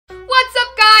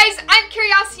guys, I'm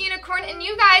Curiosity Unicorn, and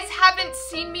you guys haven't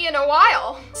seen me in a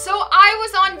while. So I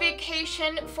was on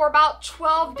vacation for about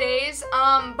 12 days,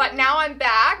 but now I'm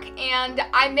back, and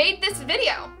I made this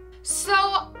video. So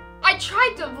I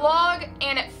tried to vlog,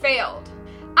 and it failed.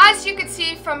 As you can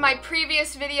see from my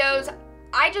previous videos,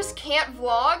 I just can't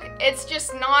vlog. It's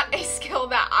just not a skill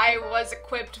that I was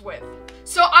equipped with.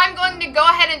 So I'm going to go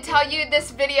ahead and tell you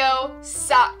this video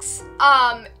sucks.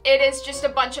 It is just a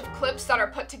bunch of clips that are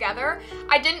put together.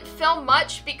 I didn't film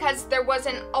much because there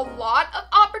wasn't a lot of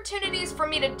opportunities for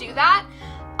me to do that.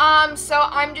 So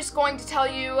I'm just going to tell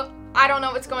you, I don't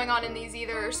know what's going on in these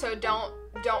either, so don't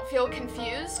feel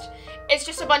confused. It's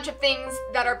just a bunch of things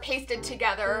that are pasted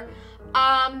together.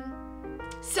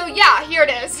 So yeah, here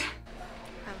it is.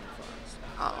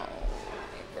 Oh,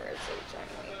 where is it?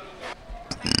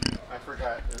 I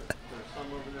forgot. There's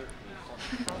some over there.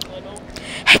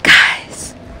 Hey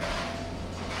guys.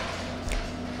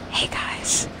 Hey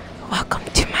guys. Welcome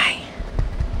to my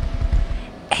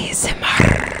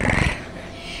ASMR.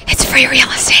 It's free real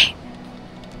estate.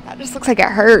 That just looks like it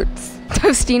hurts.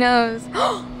 Tostinos.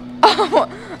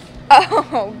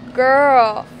 Oh,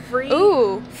 girl. Free?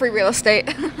 Ooh, free real estate.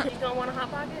 You don't want a Hot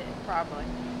Pocket? Probably.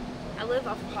 I live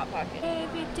off of Hot Pocket.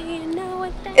 Baby, do you know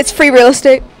what that It's free real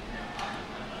estate.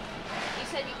 You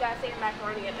said you got thing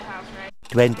macaroni at the house, right?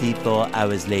 24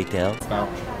 hours later. So,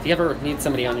 if you ever need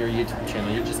somebody on your YouTube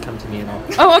channel, you just come to me and I'll...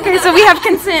 Oh, okay, so we have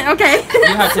consent, okay.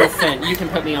 You have consent. You can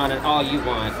put me on it all you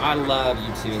want. I love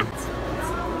YouTube.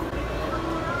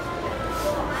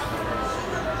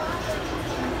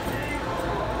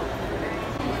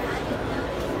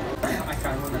 I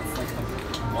found one that's like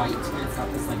white and it's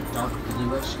got this like dark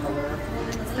bluish color.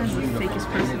 That's the fakest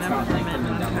person I've ever met.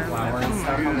 Mandela flower and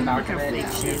stuff on the back of it.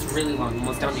 It's really long,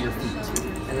 almost down to your feet.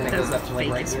 And then it goes up to like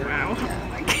right here. Wow.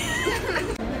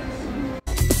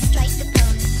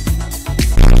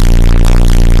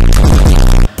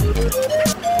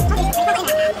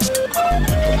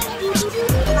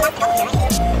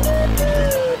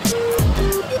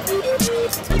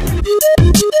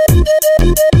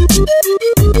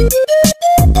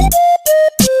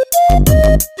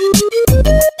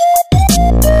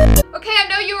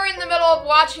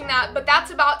 Watching that, but that's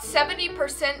about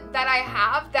 70% that I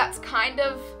have that's kind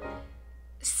of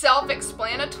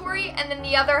self-explanatory, and then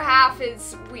the other half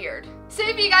is weird. So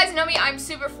if you guys know me, I'm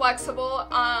super flexible,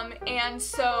 and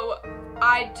so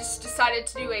I just decided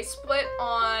to do a split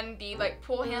on the like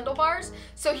pool handlebars.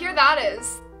 So here that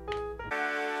is.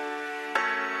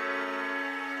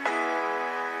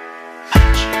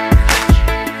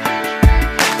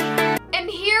 And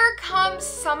here comes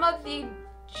some of the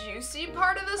juicy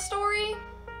part of the story.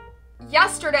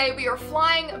 Yesterday we were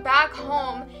flying back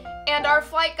home and our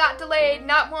flight got delayed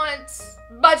not once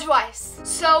but twice.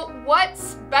 So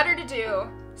what's better to do?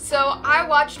 So I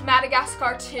watched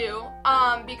Madagascar 2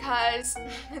 because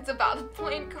it's about a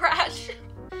plane crash.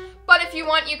 But if you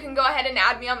want, you can go ahead and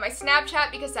add me on my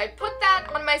Snapchat because I put that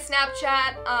on my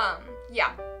Snapchat.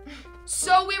 Yeah.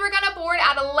 So we were gonna board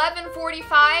at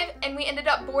 11:45 and we ended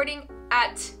up boarding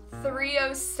at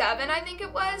 3:07, I think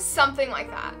it was, something like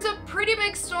that. It's a pretty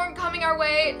big storm coming our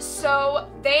way, so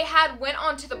they had went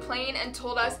onto the plane and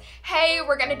told us, hey,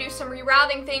 we're gonna do some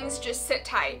rerouting things, just sit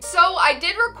tight. So I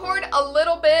did record a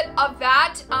little bit of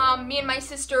that. Me and my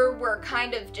sister were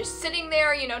kind of just sitting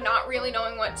there, you know, not really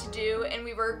knowing what to do, and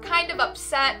we were kind of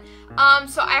upset.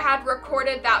 So I had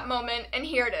recorded that moment, and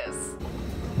here it is.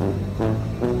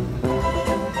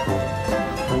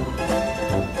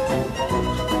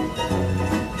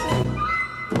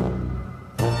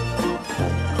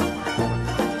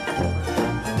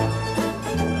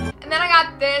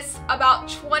 This about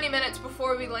 20 minutes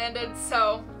before we landed,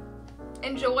 so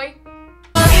enjoy.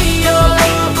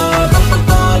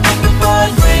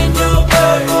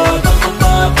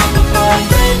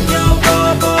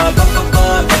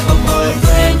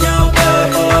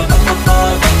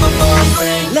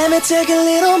 Let me take a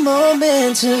little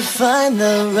moment to find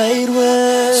the right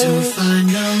word.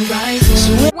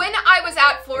 When I was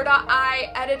at Florida, I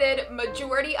edited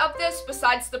majority of this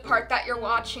besides the part that you're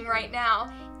watching right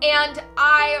now. And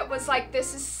I was like,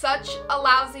 this is such a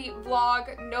lousy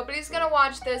vlog. Nobody's gonna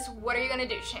watch this. What are you gonna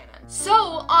do, Shannon? So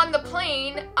on the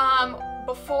plane,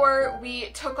 before we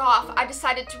took off, I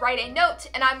decided to write a note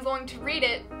and I'm going to read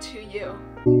it to you.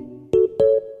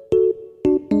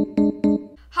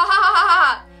 Ha ha ha ha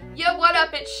ha! Yo, what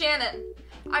up? It's Shannon.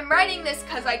 I'm writing this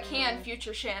because I can,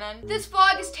 future Shannon. This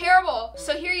vlog is terrible,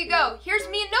 so here you go. Here's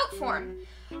me in note form.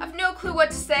 I have no clue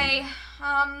what to say.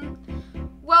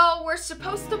 Well, we're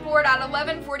supposed to board at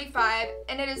 11:45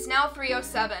 and it is now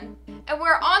 3:07. And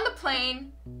we're on the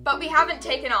plane, but we haven't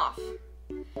taken off.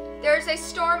 There's a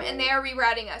storm and they are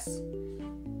rerouting us.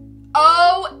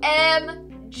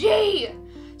 OMG!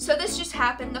 So this just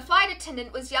happened. The flight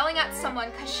attendant was yelling at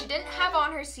someone because she didn't have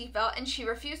on her seatbelt and she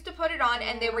refused to put it on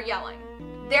and they were yelling.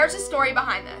 There's a story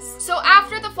behind this. So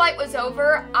after the flight was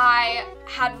over, I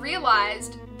had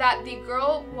realized that the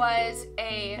girl was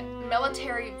a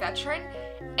military veteran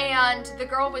and the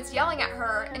girl was yelling at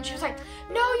her and she was like,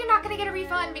 no, you're not gonna get a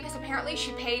refund, because apparently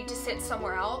she paid to sit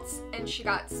somewhere else and she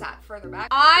got sat further back.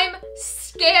 I'm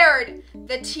scared.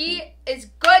 The tea is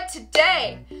good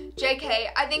today. JK,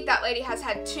 I think that lady has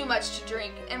had too much to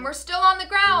drink and we're still on the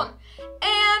ground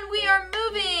and we are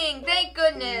moving. Thank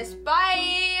goodness.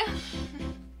 Bye.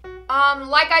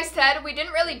 Like I said, we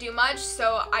didn't really do much,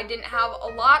 so I didn't have a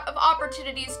lot of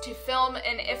opportunities to film,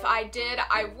 and if I did,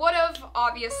 I would have,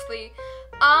 obviously.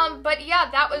 But yeah,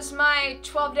 that was my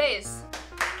 12 days.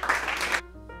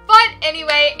 But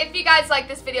anyway, if you guys like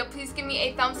this video, please give me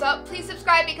a thumbs up. Please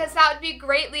subscribe because that would be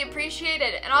greatly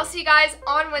appreciated. And I'll see you guys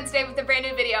on Wednesday with a brand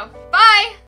new video. Bye!